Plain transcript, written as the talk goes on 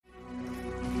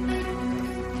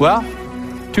Well,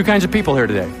 two kinds of people here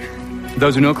today.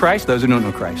 Those who know Christ, those who don't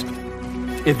know Christ.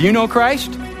 If you know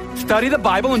Christ, study the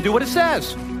Bible and do what it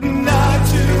says. Not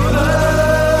to us,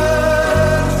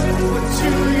 but to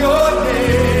your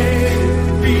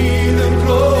name be the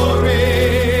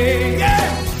glory.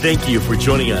 Yeah! Thank you for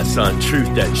joining us on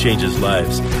Truth That Changes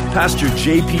Lives. Pastor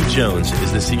J.P. Jones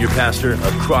is the senior pastor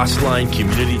of Crossline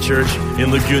Community Church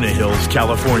in Laguna Hills,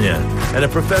 California, and a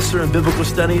professor in biblical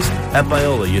studies at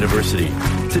Biola University.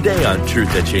 Today on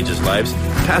Truth That Changes Lives,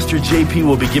 Pastor J.P.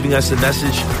 will be giving us a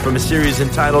message from a series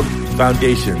entitled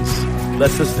Foundations.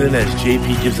 Let's listen in as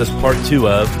J.P. gives us part 2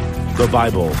 of the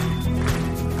Bible.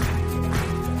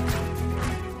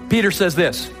 Peter says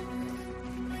this: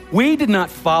 "We did not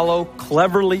follow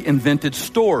cleverly invented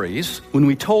stories when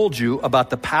we told you about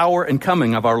the power and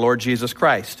coming of our Lord Jesus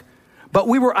Christ, but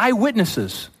we were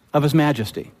eyewitnesses of his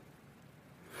majesty.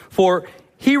 For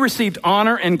he received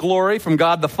honor and glory from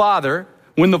God the Father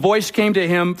when the voice came to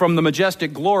him from the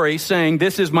majestic glory, saying,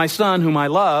 'This is my Son whom I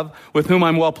love, with whom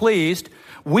I'm well pleased.'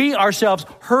 We ourselves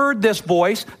heard this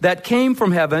voice that came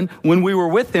from heaven when we were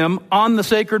with him on the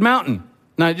sacred mountain."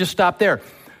 Now, I just stop there.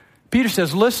 Peter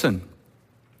says, listen,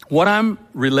 what I'm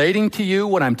relating to you,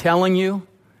 what I'm telling you,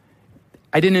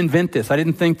 I didn't invent this. I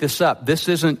didn't think this up. This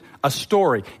isn't a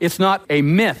story. It's not a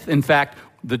myth. In fact,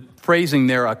 the phrasing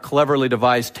there, a cleverly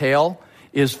devised tale,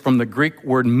 is from the Greek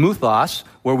word mythos,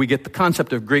 where we get the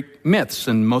concept of Greek myths.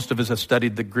 And most of us have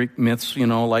studied the Greek myths,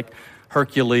 like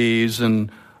Hercules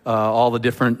and all the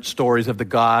different stories of the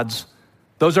gods.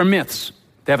 Those are myths.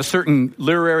 They have a certain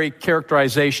literary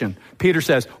characterization. Peter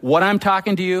says, what I'm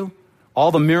talking to you,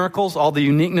 all the miracles, all the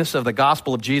uniqueness of the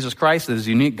gospel of Jesus Christ, that is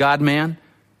unique God-man,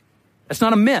 it's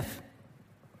not a myth.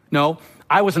 No,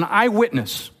 I was an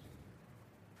eyewitness.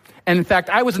 And in fact,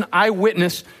 I was an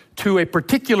eyewitness to a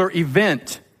particular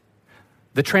event,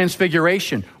 the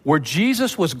Transfiguration, where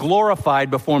Jesus was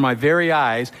glorified before my very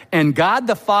eyes, and God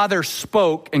the Father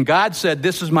spoke, and God said,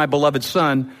 "This is my beloved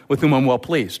Son with whom I'm well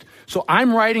pleased." So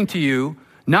I'm writing to you,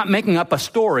 not making up a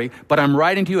story, but I'm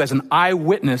writing to you as an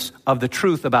eyewitness of the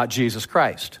truth about Jesus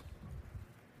Christ.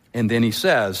 And then he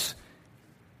says,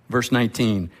 verse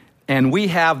 19, "And we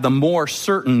have the more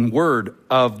certain word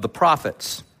of the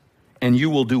prophets, and you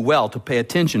will do well to pay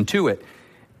attention to it,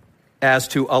 as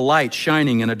to a light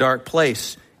shining in a dark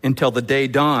place until the day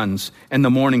dawns and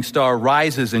the morning star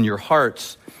rises in your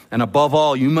hearts. And above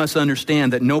all, you must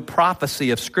understand that no prophecy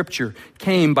of Scripture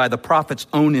came by the prophet's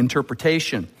own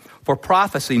interpretation. For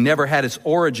prophecy never had its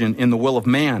origin in the will of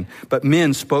man, but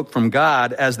men spoke from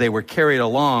God as they were carried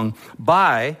along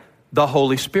by the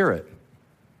Holy Spirit."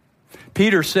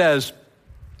 Peter says,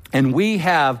 and we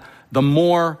have the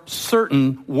more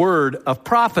certain word of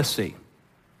prophecy.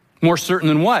 More certain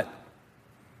than what?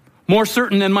 More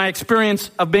certain than my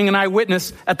experience of being an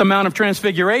eyewitness at the Mount of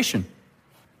Transfiguration.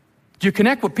 Do you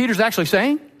connect what Peter's actually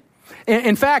saying?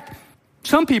 In fact,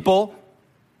 some people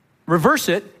reverse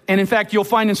it, and in fact, you'll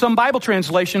find in some Bible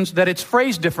translations that it's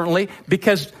phrased differently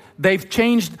because they've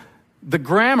changed the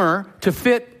grammar to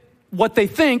fit what they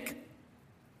think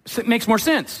makes more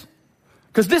sense.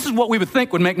 Because this is what we would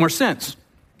think would make more sense.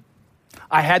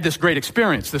 I had this great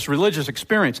experience, this religious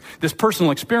experience, this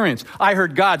personal experience. I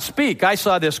heard God speak. I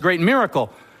saw this great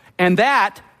miracle. And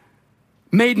that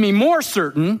made me more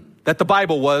certain that the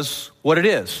Bible was what it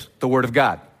is, the Word of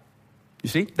God. You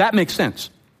see, that makes sense.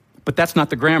 But that's not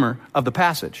the grammar of the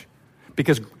passage.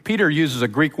 Because Peter uses a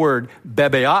Greek word,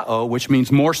 bebeao, which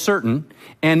means more certain.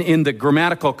 And in the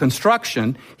grammatical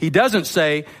construction, he doesn't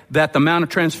say that the Mount of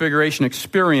Transfiguration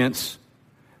experience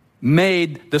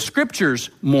made the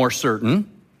Scriptures more certain.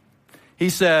 He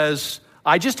says,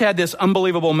 I just had this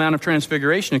unbelievable Mount of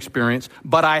Transfiguration experience,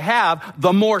 but I have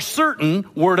the more certain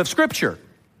word of Scripture.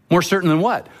 More certain than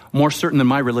what? More certain than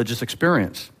my religious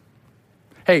experience.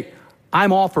 Hey,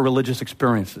 I'm all for religious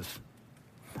experiences.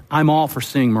 I'm all for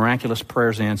seeing miraculous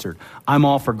prayers answered. I'm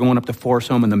all for going up to Forest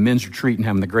Home and the men's retreat and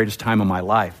having the greatest time of my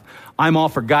life. I'm all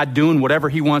for God doing whatever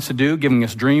he wants to do, giving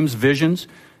us dreams, visions,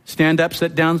 stand up,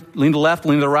 sit down, lean to the left,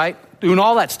 lean to the right, doing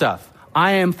all that stuff.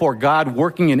 I am for God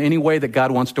working in any way that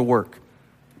God wants to work.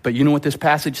 But you know what this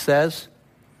passage says?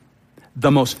 The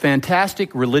most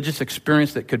fantastic religious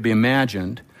experience that could be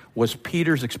imagined was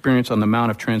Peter's experience on the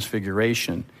Mount of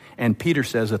Transfiguration. And Peter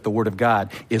says that the Word of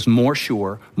God is more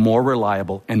sure, more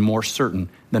reliable, and more certain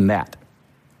than that.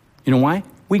 You know why?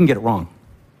 We can get it wrong.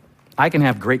 I can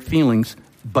have great feelings,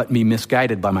 but be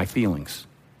misguided by my feelings.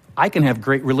 I can have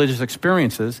great religious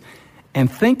experiences and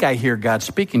think I hear God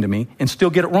speaking to me and still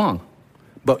get it wrong.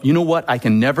 But you know what? I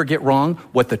can never get wrong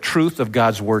what the truth of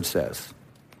God's Word says.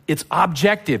 It's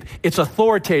objective. It's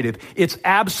authoritative. It's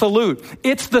absolute.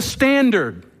 It's the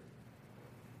standard.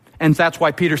 And that's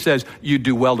why Peter says you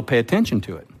do well to pay attention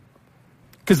to it.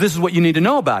 Because this is what you need to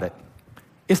know about it.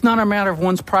 It's not a matter of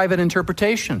one's private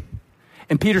interpretation.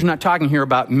 And Peter's not talking here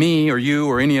about me or you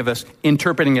or any of us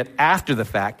interpreting it after the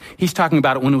fact. He's talking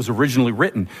about it when it was originally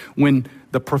written. When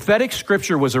the prophetic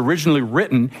scripture was originally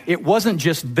written, it wasn't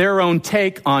just their own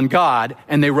take on God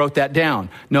and they wrote that down.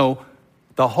 No,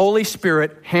 the Holy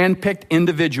Spirit handpicked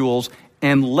individuals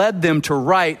and led them to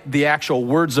write the actual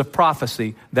words of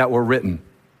prophecy that were written.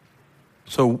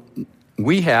 So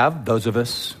we have, those of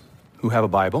us who have a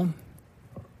Bible,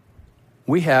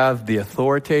 we have the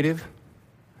authoritative,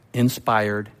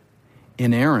 inspired,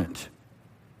 inerrant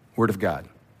Word of God.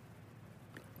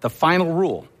 The final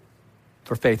rule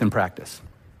for faith and practice.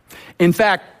 In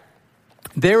fact,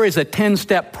 there is a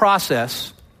 10-step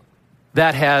process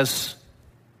that has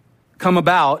come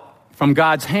about from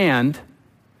God's hand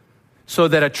so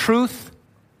that a truth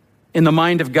in the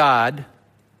mind of God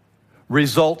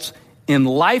results in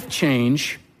life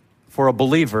change for a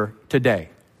believer today.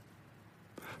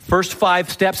 First 5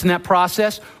 steps in that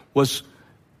process was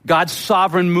God's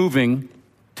sovereign moving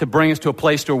to bring us to a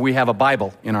place where we have a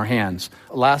Bible in our hands.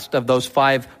 Last of those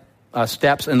 5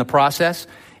 steps in the process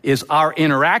is our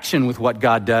interaction with what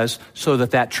God does so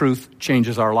that that truth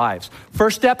changes our lives.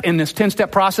 First step in this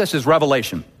 10-step process is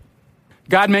revelation.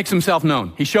 God makes himself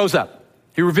known. He shows up.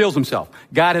 He reveals himself.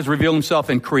 God has revealed himself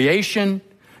in creation.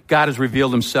 God has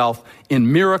revealed himself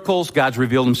in miracles. God's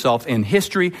revealed himself in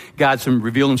history. God's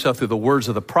revealed himself through the words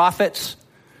of the prophets.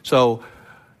 So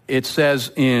it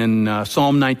says in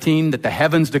Psalm 19 that the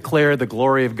heavens declare the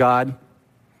glory of God.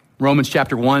 Romans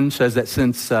chapter 1 says that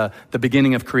since the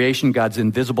beginning of creation, God's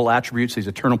invisible attributes, his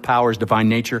eternal power, his divine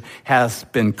nature, has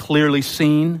been clearly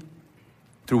seen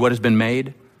through what has been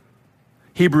made.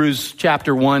 Hebrews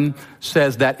chapter 1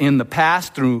 says that in the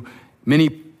past, through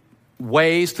many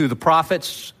ways, through the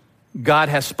prophets, God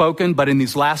has spoken, but in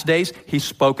these last days, he's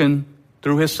spoken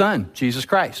through his Son, Jesus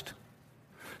Christ.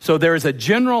 So there is a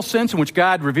general sense in which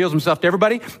God reveals himself to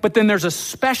everybody, but then there's a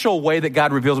special way that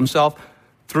God reveals himself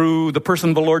through the person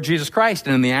of the Lord Jesus Christ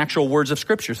and in the actual words of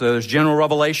Scripture. So there's general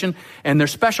revelation and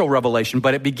there's special revelation,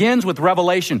 but it begins with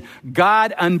revelation.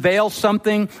 God unveils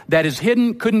something that is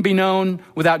hidden, couldn't be known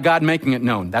without God making it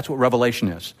known. That's what revelation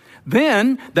is.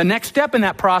 Then the next step in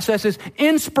that process is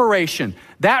inspiration.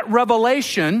 That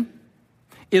revelation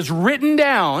is written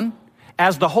down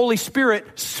as the Holy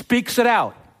Spirit speaks it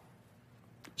out.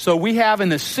 So we have in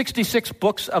the 66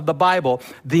 books of the Bible,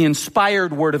 the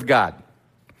inspired Word of God.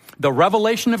 The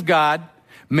revelation of God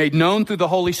made known through the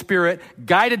Holy Spirit,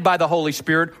 guided by the Holy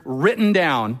Spirit, written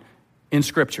down in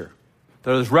Scripture.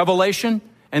 There's revelation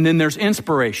and then there's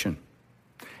inspiration.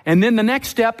 And then the next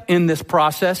step in this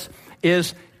process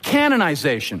is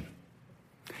canonization.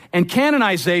 And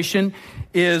canonization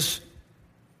is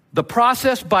the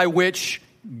process by which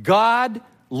God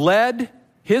led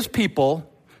his people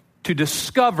to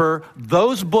discover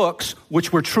those books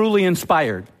which were truly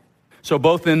inspired. So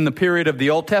both in the period of the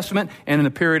Old Testament and in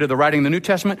the period of the writing of the New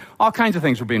Testament, all kinds of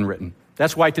things were being written.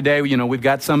 That's why today, we've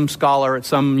got some scholar at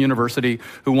some university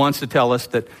who wants to tell us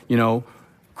that,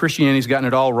 Christianity's gotten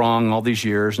it all wrong all these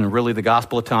years, and really the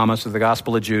Gospel of Thomas or the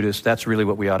Gospel of Judas, that's really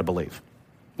what we ought to believe.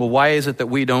 Well, why is it that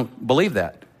we don't believe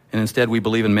that? And instead we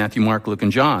believe in Matthew, Mark, Luke,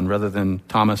 and John rather than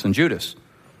Thomas and Judas?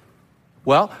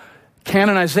 Well,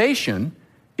 canonization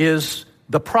is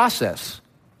the process.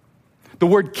 The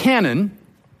word canon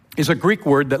is a Greek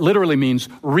word that literally means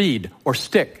reed or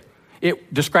stick.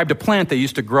 It described a plant that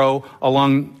used to grow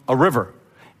along a river.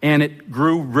 And it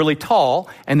grew really tall,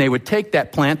 and they would take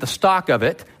that plant, the stalk of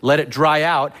it, let it dry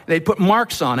out. They'd put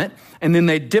marks on it, and then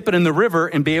they'd dip it in the river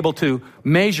and be able to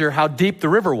measure how deep the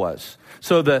river was.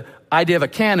 So the idea of a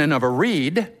canon, of a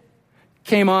reed,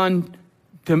 came on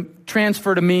to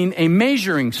transfer to mean a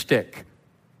measuring stick.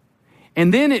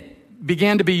 And then it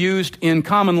began to be used in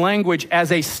common language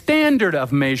as a standard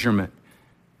of measurement.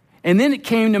 And then it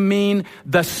came to mean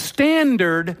the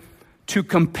standard to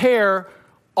compare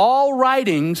all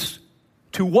writings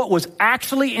to what was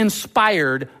actually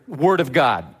inspired Word of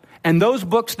God. And those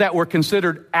books that were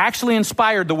considered actually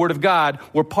inspired the Word of God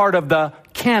were part of the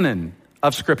canon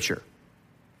of Scripture.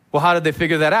 Well, how did they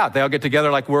figure that out? They all get together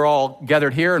like we're all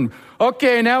gathered here and,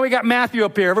 okay, now we got Matthew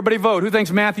up here. Everybody vote. Who thinks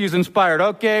Matthew's inspired?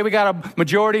 Okay, we got a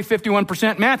majority,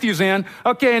 51%. Matthew's in.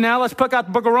 Okay, now let's pick out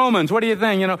the book of Romans. What do you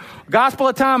think? Gospel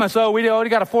of Thomas. Oh, we already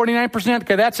got a 49%.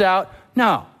 Okay, that's out.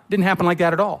 No, it didn't happen like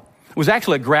that at all. It was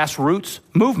actually a grassroots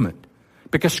movement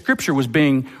because Scripture was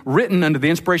being written under the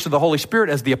inspiration of the Holy Spirit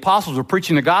as the apostles were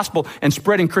preaching the gospel and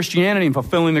spreading Christianity and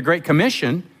fulfilling the Great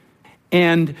Commission.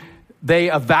 And they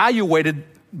evaluated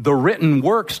the written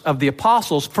works of the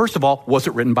apostles. First of all, was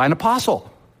it written by an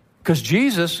apostle? Because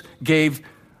Jesus gave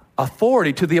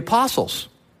authority to the apostles.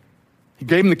 He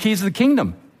gave them the keys of the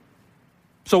kingdom.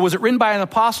 So was it written by an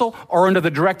apostle or under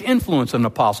the direct influence of an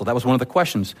apostle? That was one of the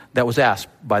questions that was asked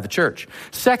by the church.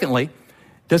 Secondly,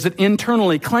 does it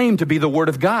internally claim to be the Word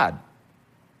of God?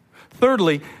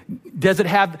 Thirdly, does it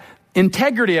have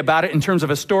integrity about it in terms of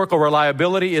historical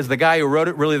reliability? Is the guy who wrote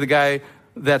it really the guy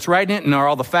that's writing it? And are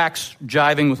all the facts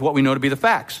jiving with what we know to be the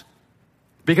facts?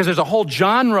 Because there's a whole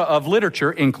genre of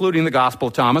literature, including the Gospel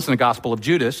of Thomas and the Gospel of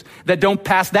Judas, that don't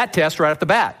pass that test right off the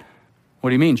bat. What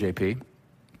do you mean, JP?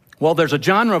 Well, there's a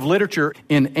genre of literature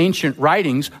in ancient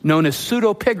writings known as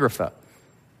pseudepigrapha.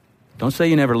 Don't say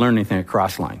you never learned anything at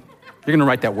Crossline. You're going to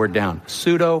write that word down.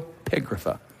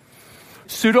 Pseudepigrapha.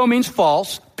 Pseudo means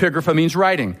false. Pigrapha means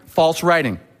writing. False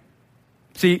writing.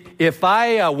 See, if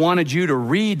I wanted you to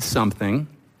read something,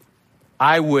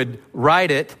 I would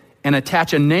write it and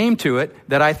attach a name to it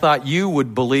that I thought you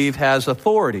would believe has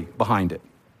authority behind it.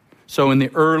 So in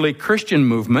the early Christian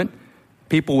movement,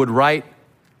 people would write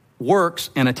works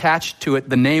and attach to it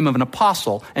the name of an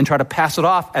apostle and try to pass it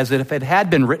off as if it had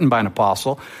been written by an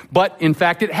apostle. But in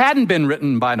fact, it hadn't been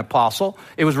written by an apostle.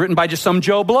 It was written by just some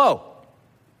Joe Blow.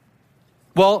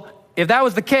 Well, if that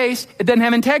was the case, it doesn't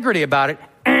have integrity about it.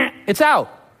 It's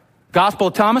out. Gospel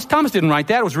of Thomas didn't write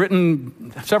that. It was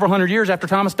written several hundred years after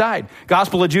Thomas died.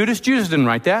 Gospel of Judas didn't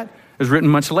write that. It was written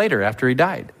much later after he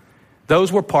died.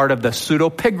 Those were part of the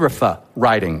pseudepigrapha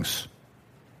writings.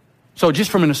 So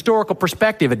just from an historical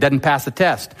perspective, it doesn't pass the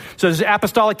test. So there's the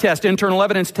apostolic test, internal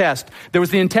evidence test. There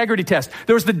was the integrity test.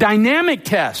 There was the dynamic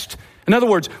test. In other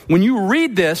words, when you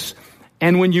read this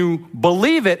and when you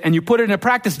believe it and you put it into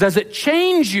practice, does it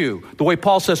change you? The way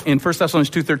Paul says in 1 Thessalonians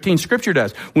 2:13, Scripture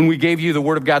does. When we gave you the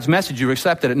word of God's message, you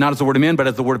accepted it not as the word of men, but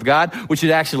as the word of God, which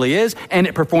it actually is, and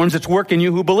it performs its work in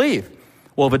you who believe.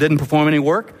 Well, if it didn't perform any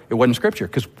work, it wasn't Scripture,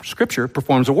 because Scripture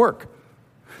performs a work.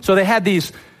 So they had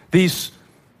these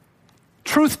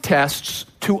truth tests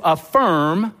to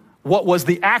affirm what was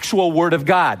the actual Word of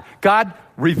God. God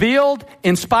revealed,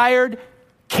 inspired,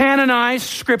 canonized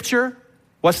Scripture.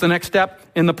 What's the next step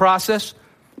in the process?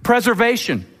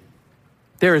 Preservation.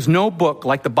 There is no book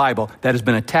like the Bible that has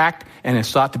been attacked and has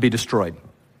sought to be destroyed.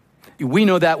 We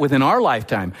know that within our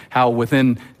lifetime, how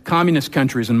within communist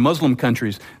countries and Muslim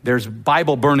countries, there's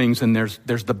Bible burnings and there's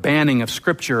the banning of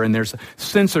Scripture and there's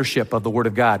censorship of the Word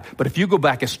of God. But if you go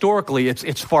back historically,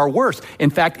 it's far worse. In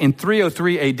fact, in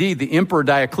 303 AD, the Emperor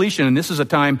Diocletian, and this is a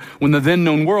time when the then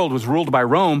known world was ruled by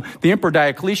Rome, the Emperor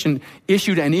Diocletian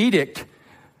issued an edict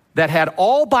that had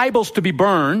all Bibles to be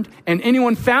burned, and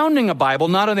anyone founding a Bible,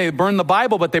 not only they burned the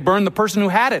Bible, but they burned the person who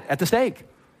had it at the stake.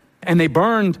 And they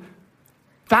burned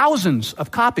thousands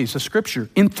of copies of Scripture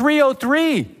in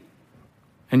 303.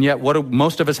 And yet, what do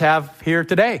most of us have here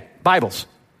today? Bibles.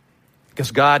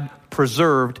 Because God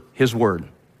preserved His Word.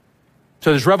 So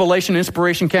there's revelation,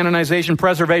 inspiration, canonization,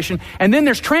 preservation, and then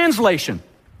there's translation.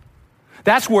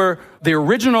 That's where the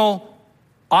original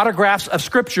autographs of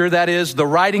Scripture, that is, the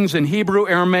writings in Hebrew,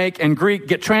 Aramaic, and Greek,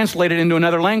 get translated into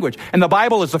another language. And the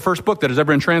Bible is the first book that has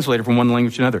ever been translated from one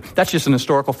language to another. That's just an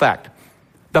historical fact.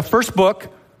 The first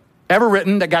book ever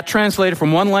written that got translated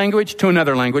from one language to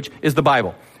another language is the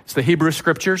Bible. It's the Hebrew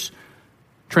Scriptures,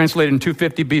 translated in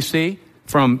 250 BC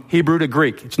from Hebrew to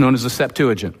Greek. It's known as the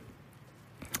Septuagint.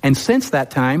 And since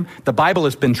that time, the Bible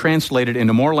has been translated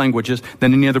into more languages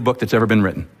than any other book that's ever been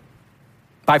written.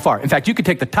 By far. In fact, you could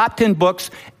take the top 10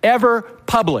 books ever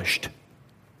published,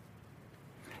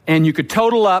 and you could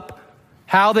total up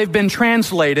how they've been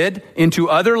translated into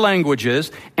other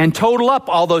languages and total up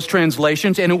all those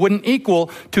translations, and it wouldn't equal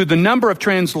to the number of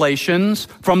translations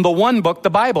from the one book, the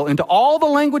Bible, into all the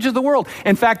languages of the world.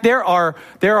 In fact, there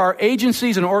are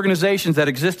agencies and organizations that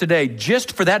exist today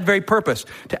just for that very purpose,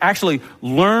 to actually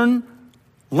learn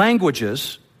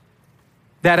languages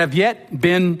that have yet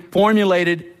been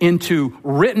formulated into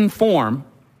written form,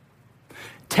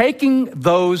 taking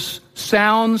those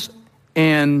sounds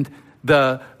and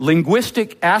the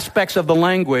linguistic aspects of the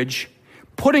language,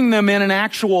 putting them in an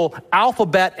actual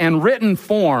alphabet and written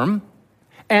form,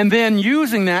 and then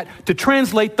using that to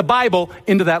translate the Bible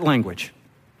into that language.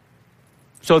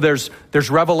 So there's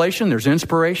revelation, there's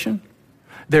inspiration,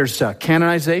 there's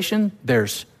canonization,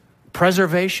 there's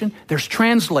preservation, there's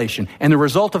translation. And the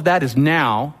result of that is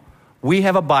now we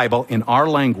have a Bible in our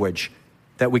language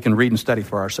that we can read and study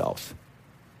for ourselves.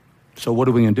 So what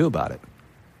are we going to do about it?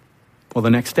 Well, the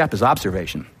next step is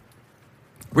observation.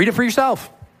 Read it for yourself.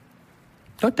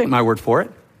 Don't take my word for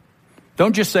it.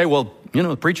 Don't just say, well,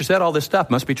 the preacher said all this stuff,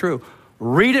 must be true.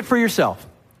 Read it for yourself.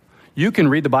 You can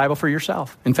read the Bible for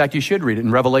yourself. In fact, you should read it.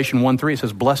 In Revelation 1:3, it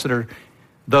says, blessed are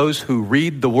those who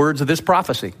read the words of this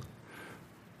prophecy.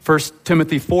 1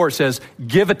 Timothy 4 says,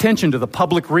 give attention to the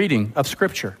public reading of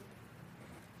Scripture.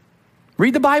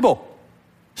 Read the Bible.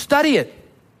 Study it.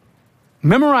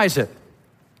 Memorize it.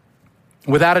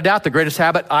 Without a doubt, the greatest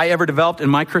habit I ever developed in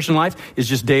my Christian life is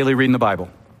just daily reading the Bible,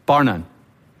 bar none.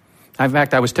 In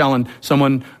fact, I was telling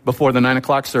someone before the 9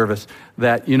 o'clock service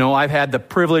that, I've had the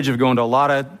privilege of going to a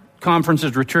lot of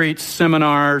conferences, retreats,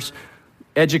 seminars,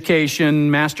 education,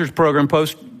 master's program,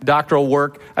 postdoctoral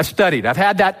work. I've studied. I've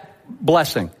had that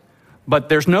blessing. But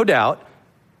there's no doubt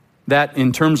that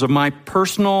in terms of my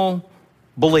personal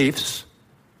beliefs,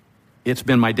 it's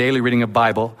been my daily reading of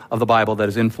the Bible that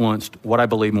has influenced what I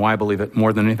believe and why I believe it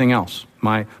more than anything else.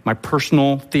 My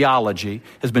personal theology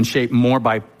has been shaped more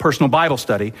by personal Bible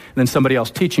study than somebody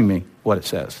else teaching me what it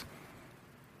says.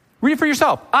 Read it for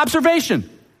yourself. Observation.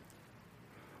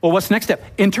 Well, what's the next step?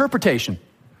 Interpretation.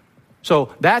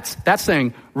 So that's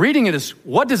saying, reading it is,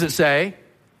 what does it say?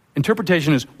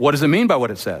 Interpretation is, what does it mean by what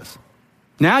it says?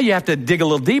 Now you have to dig a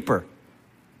little deeper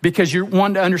because you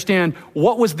want to understand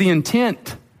what was the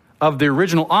intent of the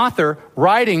original author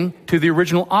writing to the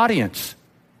original audience.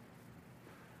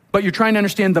 But you're trying to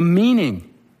understand the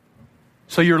meaning.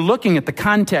 So you're looking at the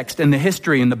context and the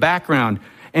history and the background,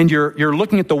 and you're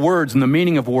looking at the words and the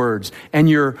meaning of words, and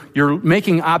you're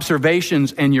making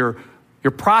observations, and you're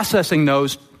processing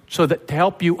those so that to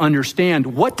help you understand,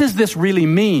 what does this really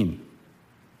mean?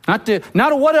 Not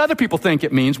what other people think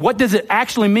it means. What does it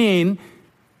actually mean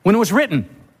when it was written?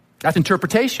 That's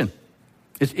interpretation.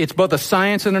 It's both a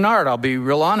science and an art. I'll be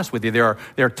real honest with you. There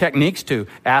are techniques to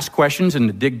ask questions and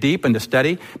to dig deep and to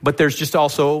study, but there's just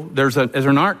also there's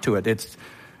an art to it. It's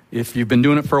if you've been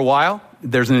doing it for a while,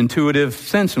 there's an intuitive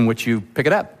sense in which you pick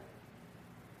it up.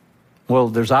 Well,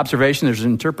 there's observation, there's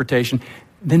interpretation,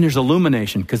 then there's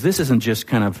illumination, because this isn't just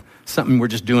kind of something we're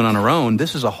just doing on our own.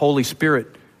 This is a Holy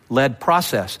Spirit-led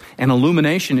process. And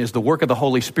illumination is the work of the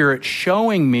Holy Spirit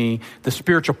showing me the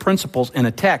spiritual principles in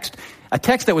a text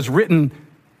that was written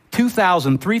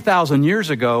 2,000, 3,000 years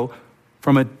ago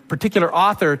from a particular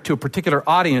author to a particular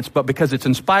audience, but because it's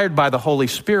inspired by the Holy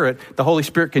Spirit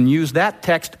can use that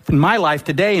text in my life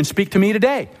today and speak to me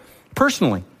today,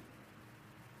 personally.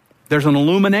 There's an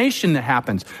illumination that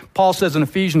happens. Paul says in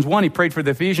Ephesians 1, he prayed for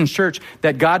the Ephesians church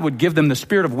that God would give them the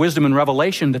spirit of wisdom and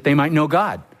revelation that they might know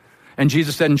God. And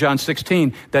Jesus said in John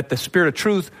 16 that the Spirit of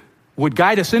truth would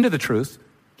guide us into the truth.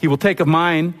 He will take of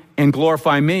mine and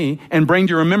glorify me and bring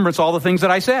to remembrance all the things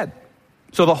that I said.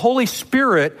 So the Holy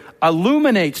Spirit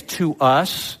illuminates to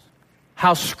us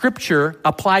how Scripture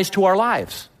applies to our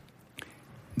lives.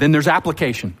 Then there's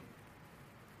application.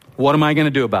 What am I going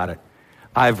to do about it?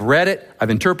 I've read it. I've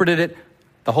interpreted it.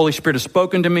 The Holy Spirit has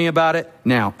spoken to me about it.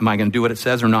 Now, am I going to do what it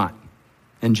says or not?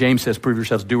 And James says, prove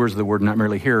yourselves doers of the word, not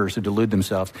merely hearers who delude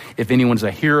themselves. If anyone is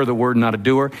a hearer of the word, not a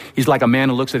doer, he's like a man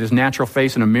who looks at his natural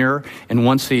face in a mirror, and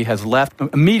once he has left,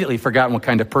 immediately forgotten what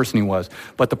kind of person he was.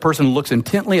 But the person who looks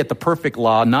intently at the perfect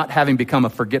law, not having become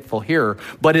a forgetful hearer,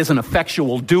 but is an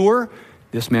effectual doer,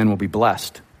 this man will be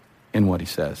blessed in what he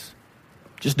says.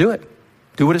 Just do it.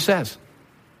 Do what it says.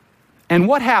 And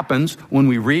what happens when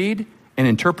we read and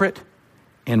interpret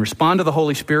and respond to the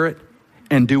Holy Spirit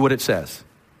and do what it says?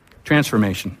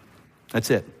 Transformation.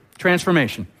 That's it.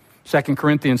 Transformation. 2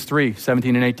 Corinthians 3,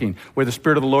 17 and 18. Where the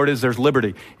Spirit of the Lord is, there's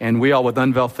liberty. And we all with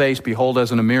unveiled face behold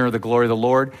as in a mirror the glory of the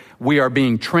Lord. We are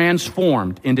being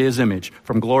transformed into his image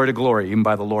from glory to glory, even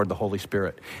by the Lord, the Holy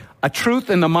Spirit. A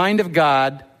truth in the mind of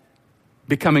God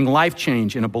becoming life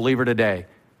change in a believer today.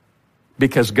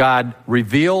 Because God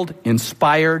revealed,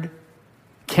 inspired,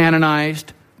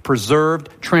 canonized, preserved,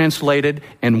 translated,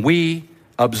 and we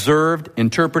observed,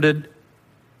 interpreted.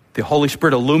 The Holy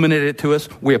Spirit illuminated it to us.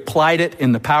 We applied it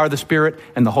in the power of the Spirit,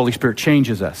 and the Holy Spirit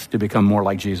changes us to become more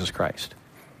like Jesus Christ.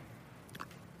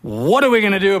 What are we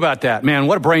going to do about that? Man,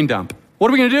 what a brain dump. What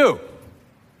are we going to do?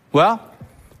 Well,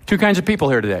 two kinds of people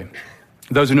here today.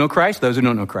 Those who know Christ, those who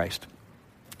don't know Christ.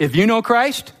 If you know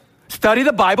Christ, study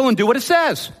the Bible and do what it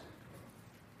says.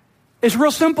 It's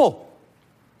real simple.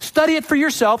 Study it for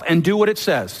yourself and do what it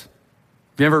says.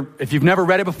 If you've never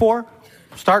read it before,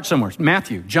 start somewhere.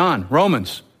 Matthew, John,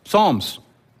 Romans, Psalms,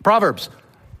 Proverbs.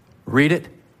 Read it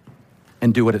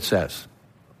and do what it says.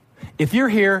 If you're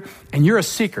here and you're a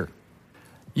seeker,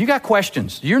 you got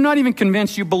questions, you're not even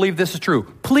convinced you believe this is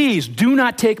true, please do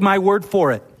not take my word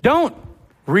for it. Don't.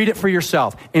 Read it for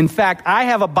yourself. In fact, I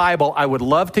have a Bible I would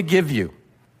love to give you.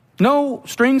 No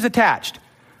strings attached.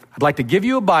 I'd like to give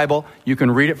you a Bible. You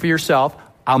can read it for yourself.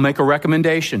 I'll make a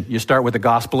recommendation. You start with the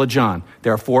Gospel of John.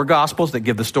 There are 4 Gospels that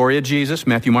give the story of Jesus,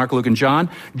 Matthew, Mark, Luke, and John.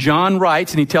 John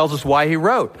writes, and he tells us why he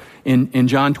wrote in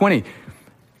John 20.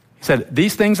 He said,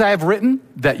 these things I have written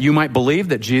that you might believe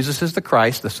that Jesus is the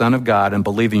Christ, the Son of God, and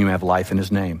believing you have life in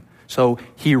his name. So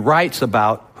he writes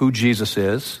about who Jesus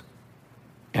is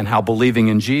and how believing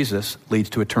in Jesus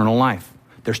leads to eternal life.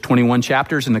 There's 21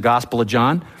 chapters in the Gospel of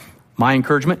John. My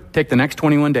encouragement, take the next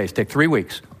 21 days, take 3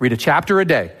 weeks, read a chapter a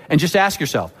day, and just ask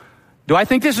yourself, do I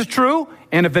think this is true?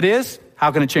 And if it is,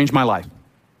 how can it change my life?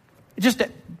 Just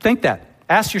think that.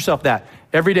 Ask yourself that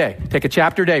every day. Take a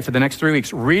chapter a day for the next 3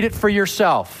 weeks. Read it for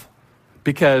yourself,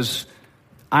 because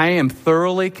I am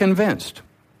thoroughly convinced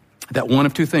that one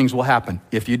of two things will happen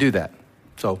if you do that.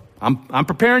 So I'm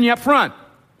preparing you up front.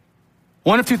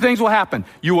 One of two things will happen.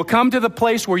 You will come to the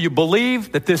place where you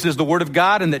believe that this is the Word of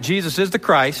God and that Jesus is the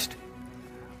Christ,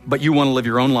 but you want to live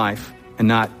your own life and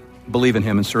not believe in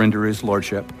him and surrender his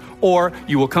lordship. Or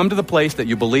you will come to the place that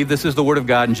you believe this is the Word of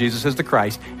God and Jesus is the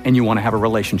Christ, and you want to have a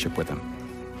relationship with him.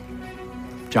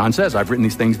 John says, I've written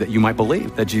these things that you might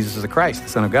believe that Jesus is the Christ, the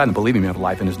Son of God, and believing you have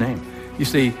life in his name. You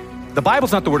see, the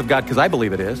Bible's not the Word of God because I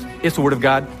believe it is. It's the Word of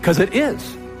God because it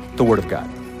is the Word of God.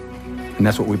 And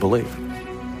that's what we believe.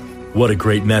 What a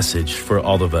great message for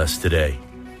all of us today.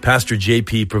 Pastor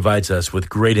JP provides us with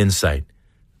great insight.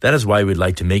 That is why we'd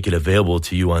like to make it available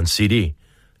to you on CD.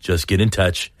 Just get in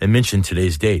touch and mention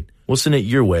today's date. We'll send it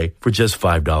your way for just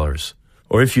 $5.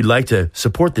 Or if you'd like to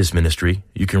support this ministry,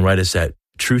 you can write us at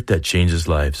Truth That Changes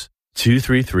Lives,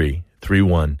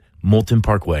 23331 Moulton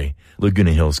Parkway,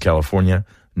 Laguna Hills, California,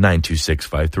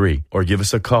 92653. Or give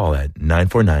us a call at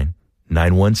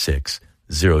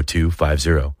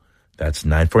 949-916-0250. That's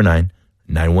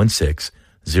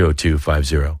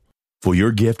 949-916-0250. For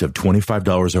your gift of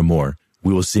 $25 or more,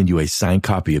 we will send you a signed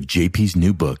copy of JP's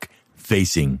new book,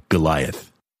 Facing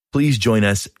Goliath. Please join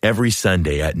us every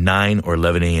Sunday at 9 or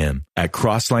 11 a.m. at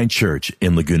Crossline Church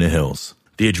in Laguna Hills.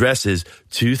 The address is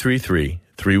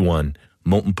 23331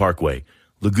 Moulton Parkway,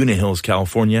 Laguna Hills,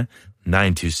 California,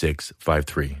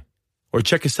 92653. Or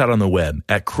check us out on the web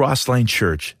at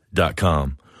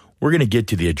crosslinechurch.com. We're going to get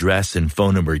to the address and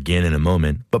phone number again in a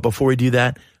moment. But before we do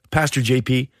that, Pastor JP,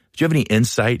 do you have any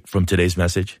insight from today's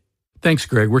message? Thanks,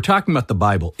 Greg. We're talking about the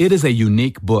Bible. It is a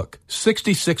unique book.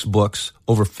 66 books,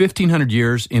 over 1,500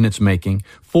 years in its making,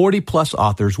 40-plus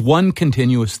authors, one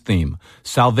continuous theme,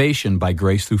 salvation by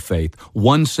grace through faith,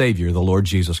 one Savior, the Lord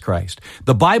Jesus Christ.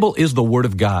 The Bible is the Word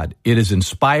of God. It is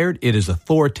inspired. It is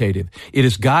authoritative. It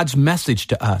is God's message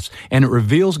to us, and it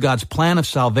reveals God's plan of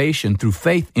salvation through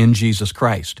faith in Jesus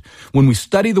Christ. When we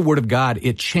study the Word of God,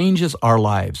 it changes our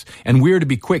lives, and we are to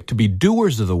be quick to be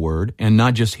doers of the Word and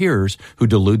not just hearers who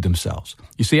delude themselves.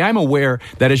 You see, I'm aware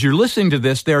that as you're listening to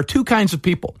this, there are two kinds of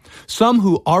people. Some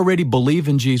who already believe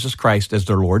in Jesus Christ as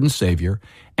their Lord and Savior,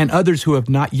 and others who have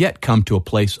not yet come to a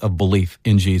place of belief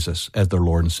in Jesus as their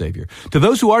Lord and Savior. To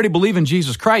those who already believe in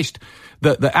Jesus Christ,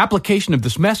 the application of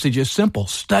this message is simple.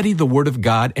 Study the Word of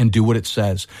God and do what it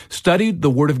says. Study the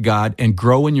Word of God and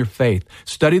grow in your faith.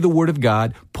 Study the Word of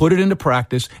God, put it into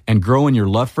practice, and grow in your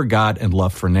love for God and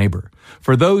love for neighbor.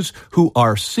 For those who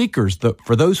are seekers,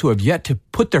 for those who have yet to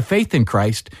put their faith in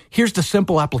Christ, here's the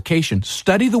simple application.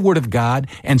 Study the Word of God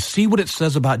and see what it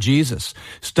says about Jesus.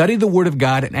 Study the Word of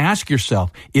God and ask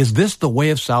yourself, is this the way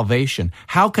of salvation?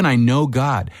 How can I know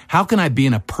God? How can I be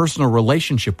in a personal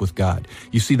relationship with God?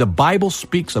 You see, the Bible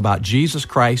speaks about Jesus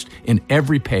Christ in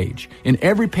every page. In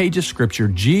every page of Scripture,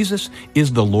 Jesus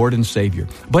is the Lord and Savior.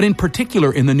 But in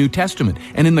particular in the New Testament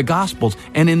and in the Gospels,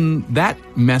 and in that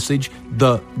message,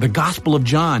 the Gospel of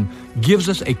John gives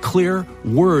us a clear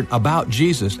word about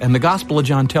Jesus. And the Gospel of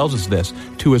John tells us this: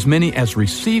 to as many as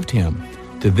received him,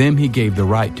 to them he gave the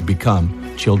right to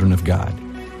become children of God.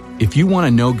 If you want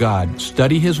to know God,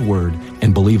 study his word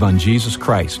and believe on Jesus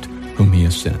Christ, whom he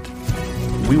has sent.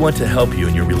 We want to help you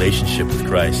in your relationship with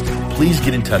Christ. Please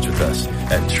get in touch with us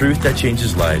at Truth That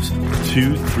Changes Lives,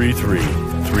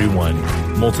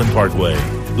 23331 Moulton Parkway,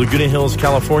 Laguna Hills,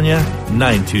 California,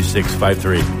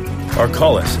 92653. Or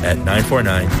call us at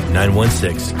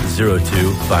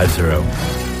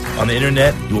 949-916-0250. On the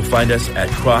internet, you will find us at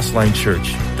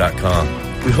crosslinechurch.com.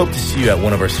 We hope to see you at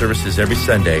one of our services every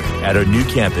Sunday at our new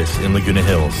campus in Laguna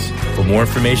Hills. For more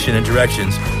information and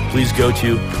directions, please go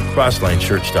to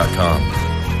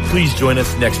crosslinechurch.com. Please join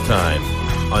us next time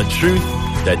on Truth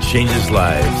That Changes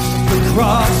Lives. The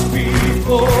cross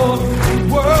before, the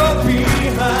world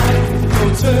behind,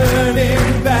 no turning